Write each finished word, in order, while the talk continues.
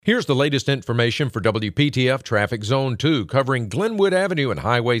Here's the latest information for WPTF Traffic Zone 2, covering Glenwood Avenue and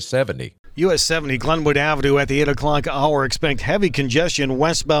Highway 70. US 70 Glenwood Avenue at the 8 o'clock hour. Expect heavy congestion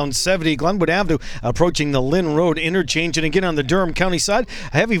westbound 70 Glenwood Avenue approaching the Lynn Road interchange. And again on the Durham County side,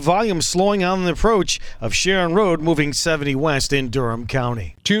 a heavy volume slowing on the approach of Sharon Road moving 70 west in Durham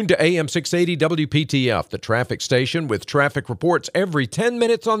County. Tune to AM 680 WPTF, the traffic station, with traffic reports every 10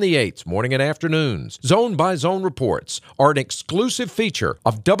 minutes on the 8s, morning and afternoons. Zone by zone reports are an exclusive feature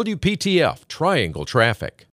of WPTF Triangle Traffic.